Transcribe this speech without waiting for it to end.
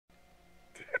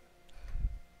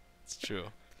true.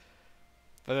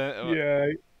 But then, Yeah.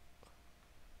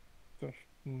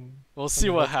 we'll I see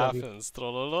mean, what that's what we. happens.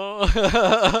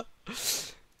 Trololo.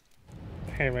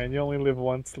 Hey man, you only live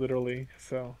once, literally.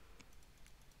 So.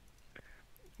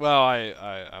 Well,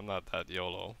 I'm not that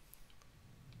YOLO.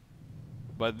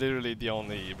 But literally the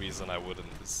only reason I wouldn't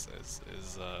is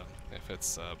if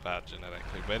it's bad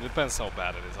genetically. But it depends how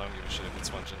bad it is. I don't give a shit if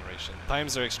it's one generation.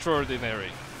 Times are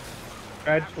extraordinary.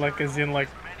 Like, as in, like,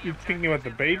 you're thinking about the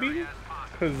baby?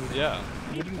 Because Yeah.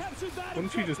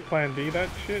 wouldn't you just plan B that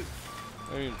shit?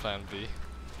 I mean plan B.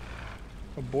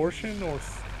 Abortion or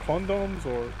condoms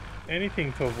or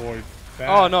anything to avoid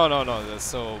Oh that. no. That's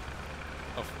so.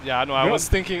 Yeah, no. You're I was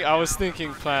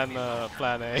thinking plan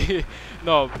A.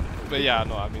 No, but yeah,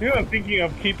 no. I mean. you're not thinking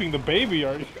of keeping the baby,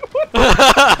 are you? No,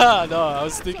 I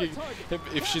was thinking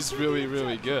if she's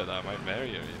really good, I might marry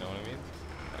her. You know what I mean?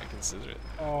 I consider it.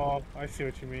 Oh, I see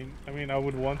what you mean. I mean, I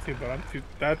would want to, but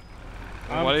And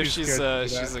I'm what if too scared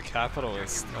to do she's that. a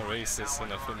capitalist, a racist,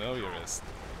 and a familiarist,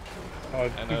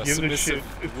 and Who a gives a submissive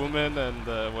shit? It's, woman? And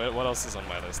what else is on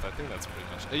my list? I think that's pretty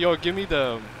much. Yo, give me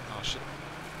the. Oh shit.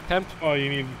 Hemp, oh, you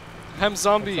need. hemp What's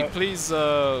zombie, up? please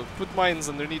put mines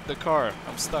underneath the car.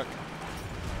 I'm stuck.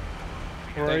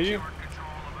 Where are Thank you? you.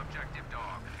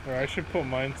 Or I should put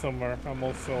mine somewhere. I'm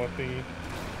also a thingy.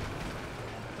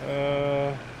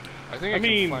 I think I I can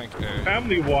mean, flank A.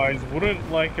 family-wise,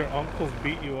 wouldn't like your uncles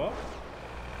beat you up?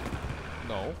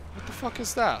 No. What the fuck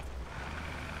is that?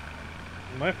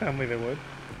 In my family, they would.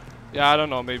 Yeah, I don't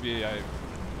know. Maybe I'd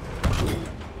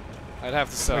have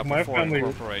to set Like up a my foreign family.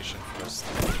 corporation first.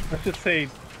 Let's just say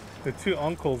the two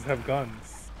uncles have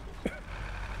guns.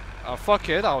 Fuck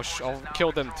it, I'll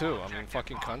kill them too. I mean,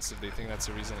 fucking cunts, if they think that's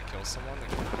a reason to kill someone, they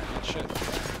can eat shit.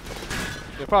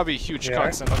 They're probably huge Yeah.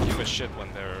 cunts and don't give a shit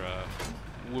when their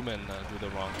women do the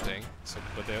wrong thing. So,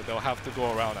 but they'll have to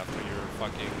go around after your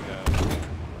fucking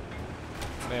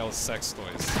male sex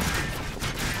toys.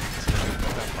 So,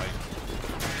 like,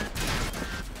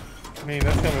 I mean,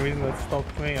 that's the only reason that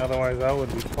stopped me. Otherwise, I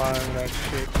would be flying that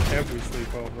shit every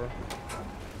sleepover.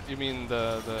 you mean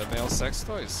the male sex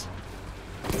toys?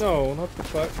 No, not the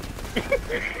fuck.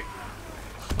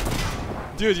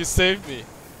 Dude, you saved me.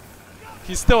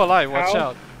 He's still alive. Watch How?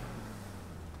 out.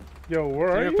 Yo, where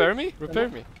Can are you you? repair me? Repair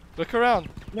me. Look around.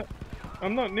 No,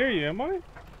 I'm not near you, am I?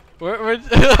 Where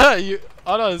you?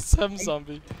 Oh no, it's Hem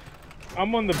zombie.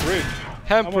 I'm on the bridge.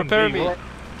 Hemp, I'm on repair B. me.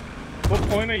 What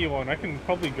point are you on? I can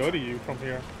probably go to you from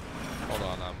here. Hold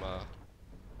on,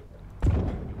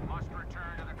 Must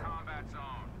return to the combat zone.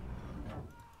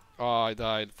 Oh, I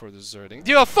died for deserting.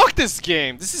 Yo, fuck this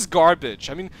game! This is garbage.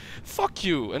 I mean, fuck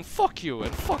you, and fuck you,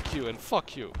 and fuck you, and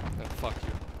fuck you, and fuck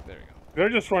you. There you go. They're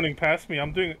just running past me.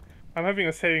 I'm having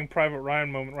a Saving Private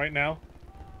Ryan moment right now.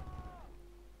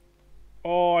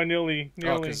 Oh, I nearly.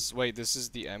 Oh, cause wait, this is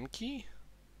the M key?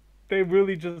 They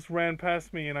really just ran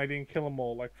past me and I didn't kill them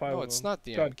all, like 5 of them. No, it's not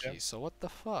the M key, so what the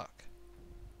fuck?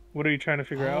 What are you trying to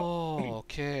figure out? Oh,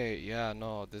 okay. Yeah,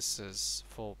 no, this is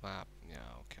full map. Yeah,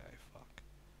 okay, fuck.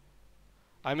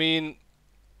 I mean,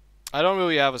 I don't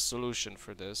really have a solution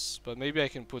for this, but maybe I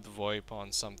can put VoIP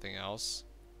on something else.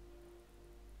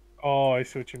 Oh, I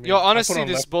see what you mean. Yo, honestly,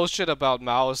 this bullshit about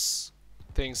mouse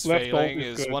things left failing alt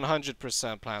is is good.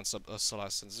 100% planned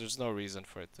obsolescence. There's no reason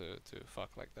for it to fuck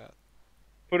like that.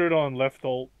 Put it on left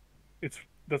alt.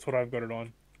 That's what I've got it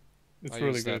on. It's I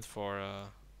really use good. that for,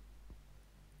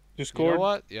 Discord. you know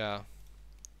what? Yeah.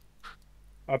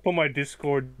 I put my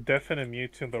Discord deafen and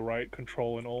mute to the right,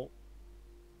 control and alt.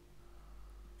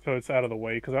 So it's out of the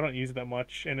way, because I don't use it that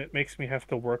much, and it makes me have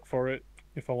to work for it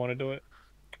if I want to do it.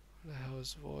 What the hell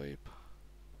is VoIP?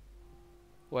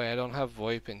 Wait, I don't have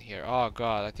VoIP in here. Oh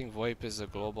god, I think VoIP is a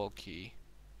global key.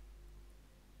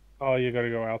 Oh, you gotta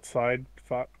go outside.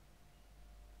 Fuck.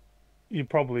 You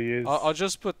probably is. I'll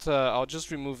just put, I'll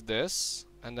just remove this,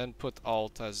 and then put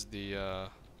Alt as the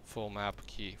full map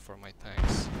key for my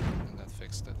tanks. And that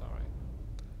fixed it, alright.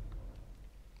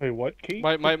 Wait, what key?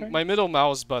 My middle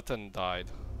mouse button died.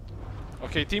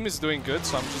 Okay, team is doing good,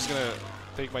 so I'm just gonna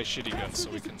take my shitty gun so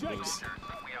we can lose.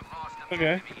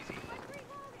 Okay.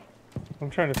 I'm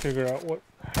trying to figure out what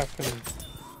happened.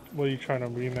 What are you trying to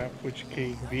remap? Which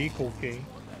key? Vehicle key?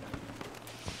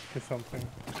 Or something.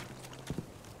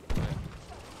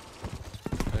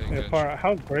 Yeah,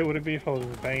 how great would it be if I was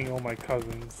banging all my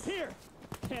cousins? Here,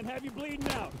 can't have you bleeding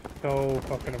out. So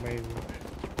fucking amazing.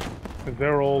 Cause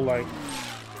they're all like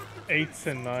 8s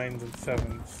and 9s and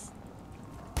 7s.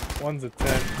 One's a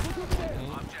 10.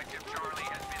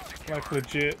 Like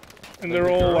legit. And they're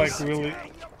all like really.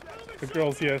 The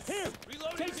girls, yes.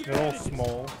 They're all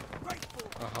small.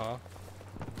 Uh-huh.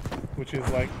 Which is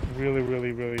like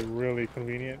really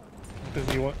convenient.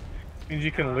 because means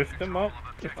you can lift them up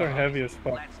if they're heavy as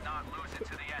fuck. Let's not lose it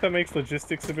to the That makes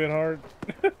logistics a bit hard.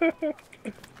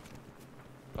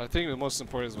 I think the most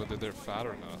important is whether they're fat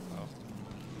or not,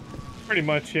 though. Pretty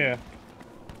much, yeah.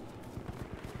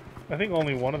 I think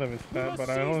only one of them is fat, but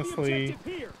I honestly,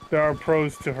 there are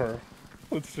pros to her.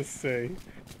 Let's just say,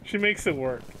 she makes it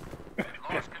work.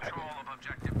 lost control of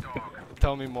objective dog.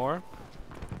 Tell me more.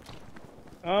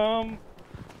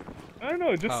 I don't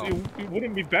know. Just it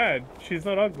wouldn't be bad. She's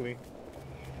not ugly.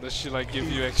 Does she like give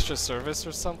you extra service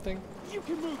or something? You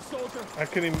can move, soldier.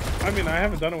 I mean, I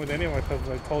haven't done it with any of my cousins.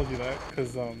 I told you that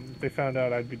because they found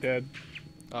out I'd be dead.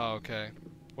 Oh, okay.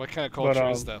 What kind of culture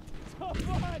is that?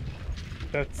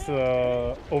 That's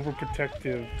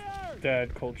overprotective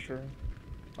dad culture.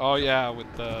 Oh yeah,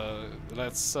 with the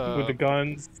with the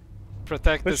guns.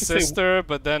 Protect the Let's just say- sister,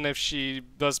 but then if she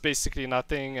does basically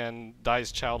nothing and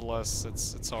dies childless,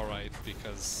 it's all right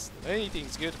because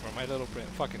anything's good for my little print.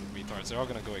 Fucking retards, they're all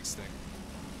gonna go extinct.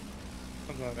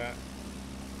 Something like that.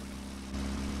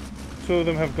 Two of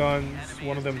them have guns.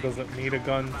 One of them doesn't need a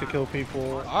gun to kill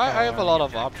people. I have a lot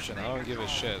of option. I don't give a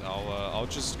shit. I'll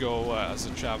just go as a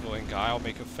traveling guy. I'll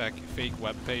make a fake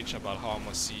web page about how I'm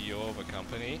a CEO of a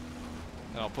company,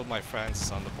 and I'll put my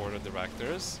friends on the board of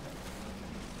directors,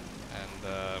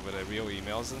 and with their real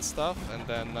emails and stuff. And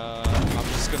then I'm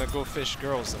just gonna go fish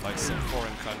girls in like some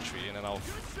foreign country, and then I'll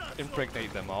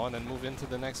impregnate them all, and then move into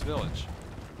the next village.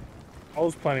 I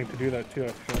was planning to do that too,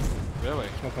 actually. Really?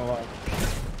 Not gonna lie.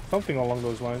 Something along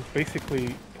those lines.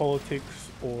 Basically, politics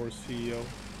or CEO.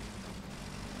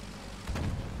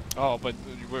 Oh, but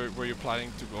were you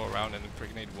planning to go around and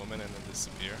impregnate women and then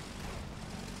disappear?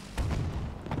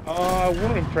 I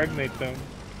wouldn't impregnate them.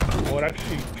 I would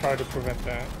actually try to prevent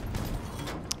that.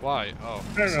 Why? Oh,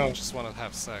 I don't so know. you just want to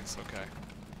have sex, okay.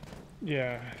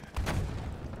 Yeah.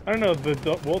 I don't know,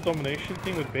 the world domination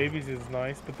thing with babies is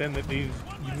nice, but then you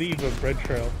leave a bread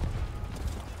trail.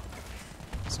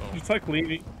 So, It's like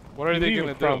leaving... what are you they leave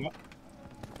gonna a crumb. do?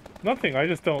 Nothing, I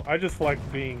just like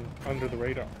being under the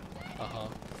radar. Uh-huh.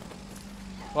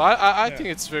 Well, I Yeah. think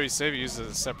it's very safe. Use as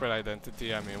a separate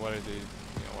identity. I mean, what are they,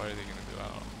 what are they gonna do? I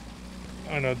don't know.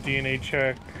 I don't know, DNA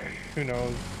check, who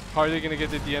knows. How are they gonna get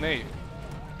the DNA?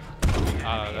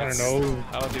 I don't know,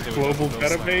 I don't think they would global go to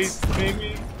those database, lengths.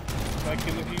 maybe? Like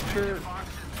in the future?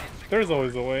 There's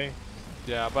always a way.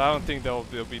 Yeah, but I don't think they'll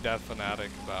be that fanatic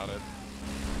about it.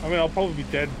 I mean, I'll probably be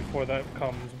dead before that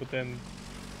comes, but then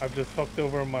I've just fucked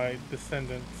over my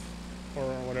descendants, or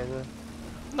whatever.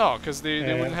 No, because they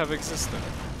Yeah. wouldn't have existed.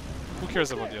 Who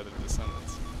cares about the other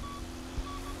descendants?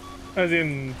 As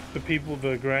in, the people,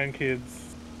 the grandkids,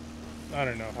 I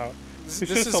don't know how. This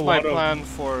It's just is a my lot of- plan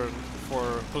for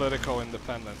political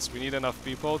independence. We need enough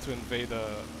people to invade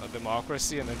a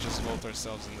democracy and then just vote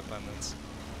ourselves independence.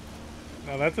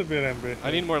 No, that's a bit ambitious.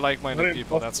 I need more like-minded Not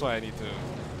people. impossible. That's why I need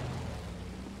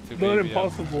to Not maybe,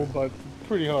 impossible, but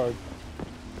pretty hard.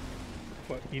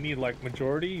 But you need like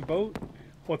majority vote?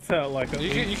 What's that like?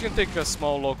 You can take a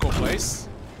small local place,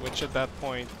 which at that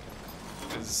point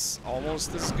is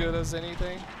almost as good as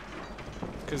anything.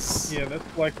 Cause Yeah,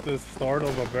 that's like the start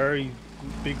of a very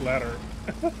big ladder.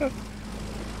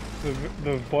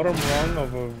 the bottom rung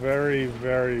of a very,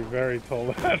 very, very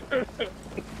tall ladder.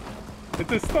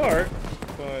 It's a start,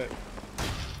 but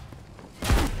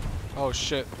oh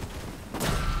shit,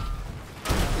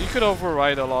 you could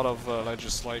override a lot of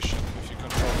legislation if you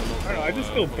control the local. I don't know, I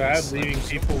just feel bad police leaving and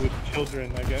people with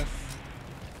children, I guess.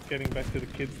 Getting back to the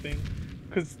kids thing.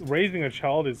 Because raising a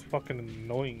child is fucking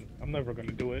annoying. I'm never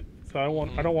gonna do it. So I don't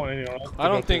want anyone else to I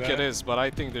don't go through think it that. is, but I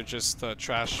think they're just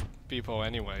trash people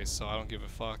anyway, so I don't give a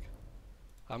fuck.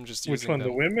 I'm just Which using one, them.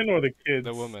 the women or the kids?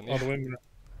 The women, Oh, yeah. the women.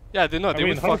 Yeah, they know they mean,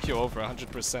 would fuck you over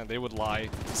 100%. They would lie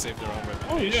to save their own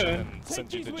reputation yeah. and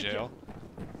send you to jail.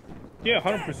 Yeah,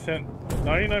 100%.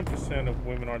 99% of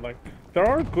women are like... There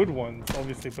are good ones,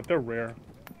 obviously, but they're rare.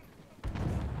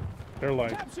 They're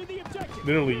like Capture the objective.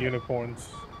 literally unicorns.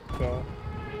 So,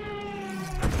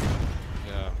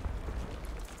 Yeah.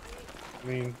 I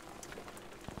mean...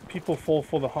 People fall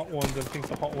for the hot ones and think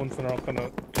the hot ones are not gonna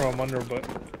throw them under, but...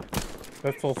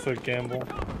 That's also a gamble.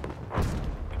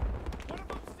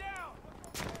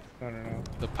 I don't know.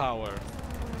 The power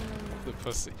of the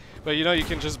pussy. But you know, you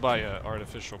can just buy a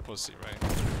artificial pussy,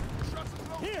 right?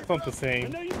 Here. It's not the I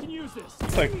same. know you can use this.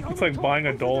 It's like buying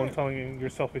a doll and telling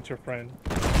yourself it's your friend.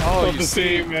 Oh, Not you the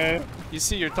see, same, man. you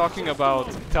see, you're talking about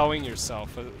telling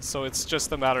yourself, so it's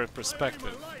just a matter of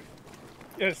perspective.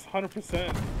 Yes,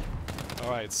 100%.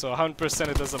 All right, so 100%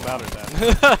 it doesn't matter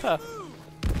then.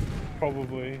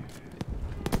 Probably.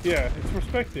 Yeah, it's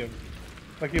perspective.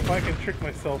 Like if I can trick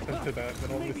myself into that,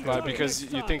 then obviously. Right, I'll do it.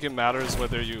 because you think it matters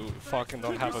whether you fucking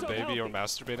don't have a baby or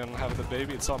masturbate and have the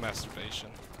baby. It's all masturbation.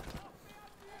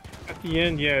 At the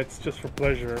end, yeah, it's just for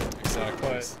pleasure. Exactly.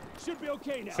 But Should be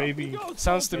okay now. baby. You go,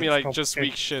 Sounds to me It's like just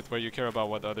complicated. weak shit where you care about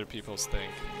what other people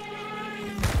think.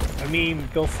 I mean,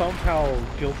 they'll somehow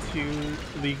guilt you,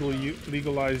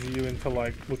 legalize you into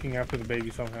like looking after the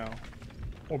baby somehow,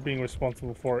 or being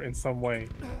responsible for it in some way.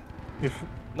 If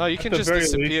No, you At can the just very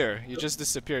least- disappear. You just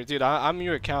disappear. Dude, I'm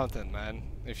your accountant, man,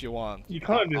 if you want. You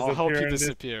can't I'll help you disappear in this-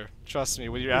 disappear. Trust me,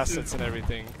 with your This is- assets and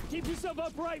everything. Keep yourself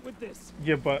upright with this.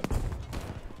 yeah, but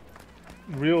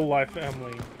real life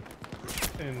Emily,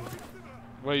 and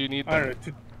Where you need I don't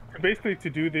them. know, basically to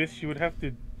do this, you would have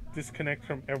to disconnect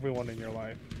from everyone in your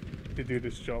life to do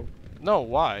this job. No,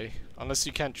 why? Unless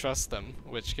you can't trust them.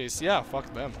 In which case, yeah,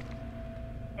 fuck them.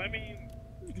 I mean,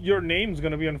 your name's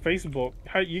gonna be on Facebook.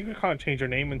 How you can't change your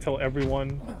name until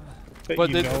everyone that But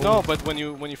you they, know. no, but when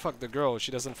you fuck the girl,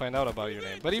 she doesn't find out about your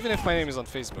name. But even if my name is on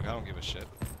Facebook, I don't give a shit.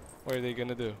 What are they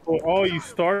gonna do? Oh, you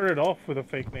started off with a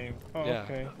fake name. Oh, Yeah.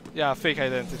 okay. Yeah, fake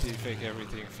identity, fake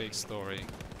everything, fake story.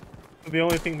 The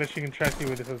only thing that she can track you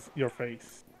with is your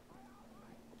face.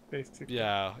 Basically.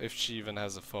 Yeah, if she even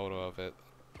has a photo of it.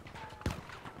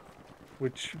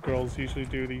 Which girls usually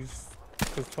do these,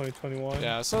 because 2021.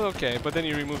 Yeah, so okay, but then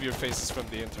you remove your faces from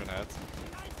the internet.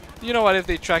 You know what, if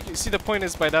they track you... See, the point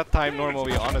is, by that time,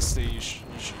 normally, honestly,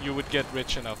 you would get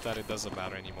rich enough that it doesn't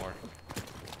matter anymore.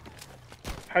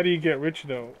 How do you get rich,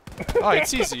 though? Oh,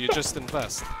 it's easy, you just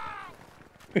invest.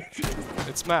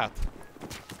 It's math.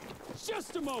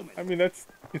 Just a moment. I mean, it's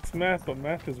math, but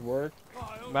math is work.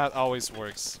 Math always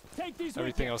works. Take these with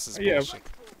Everything you. else is Yeah. bullshit.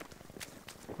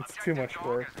 It's too much Dog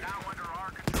work. is now under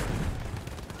our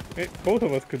control. Both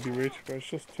of us could be rich, but it's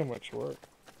just too much work.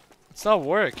 It's not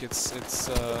work, it's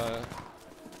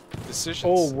decisions.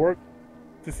 Oh, work.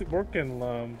 This work and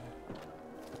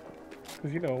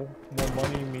because you know, more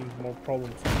money means more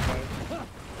problems sometimes.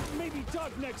 Maybe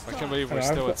talk next I time. can't believe we're I've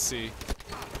still got- at sea.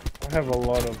 I have a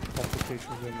lot of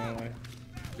complications in my life.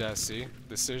 Yeah, see?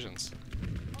 Decisions.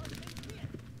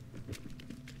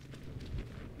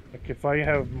 Like if I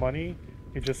have money,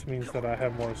 it just means that I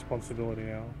have more responsibility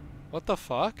now. What the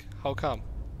fuck? How come?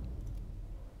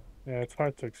 Yeah, it's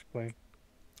hard to explain.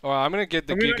 Oh, I'm gonna get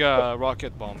the I mean, Giga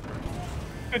rocket bomber.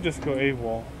 I just go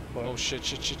AWOL, but Oh shit,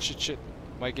 shit, shit, shit, shit.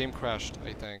 My game crashed,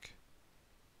 I think.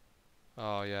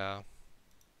 Oh yeah.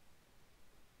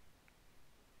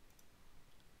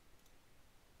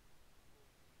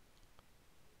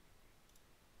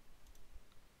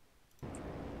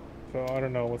 so I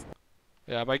don't know what's.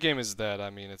 Yeah, my game is dead. I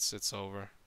mean, it's over.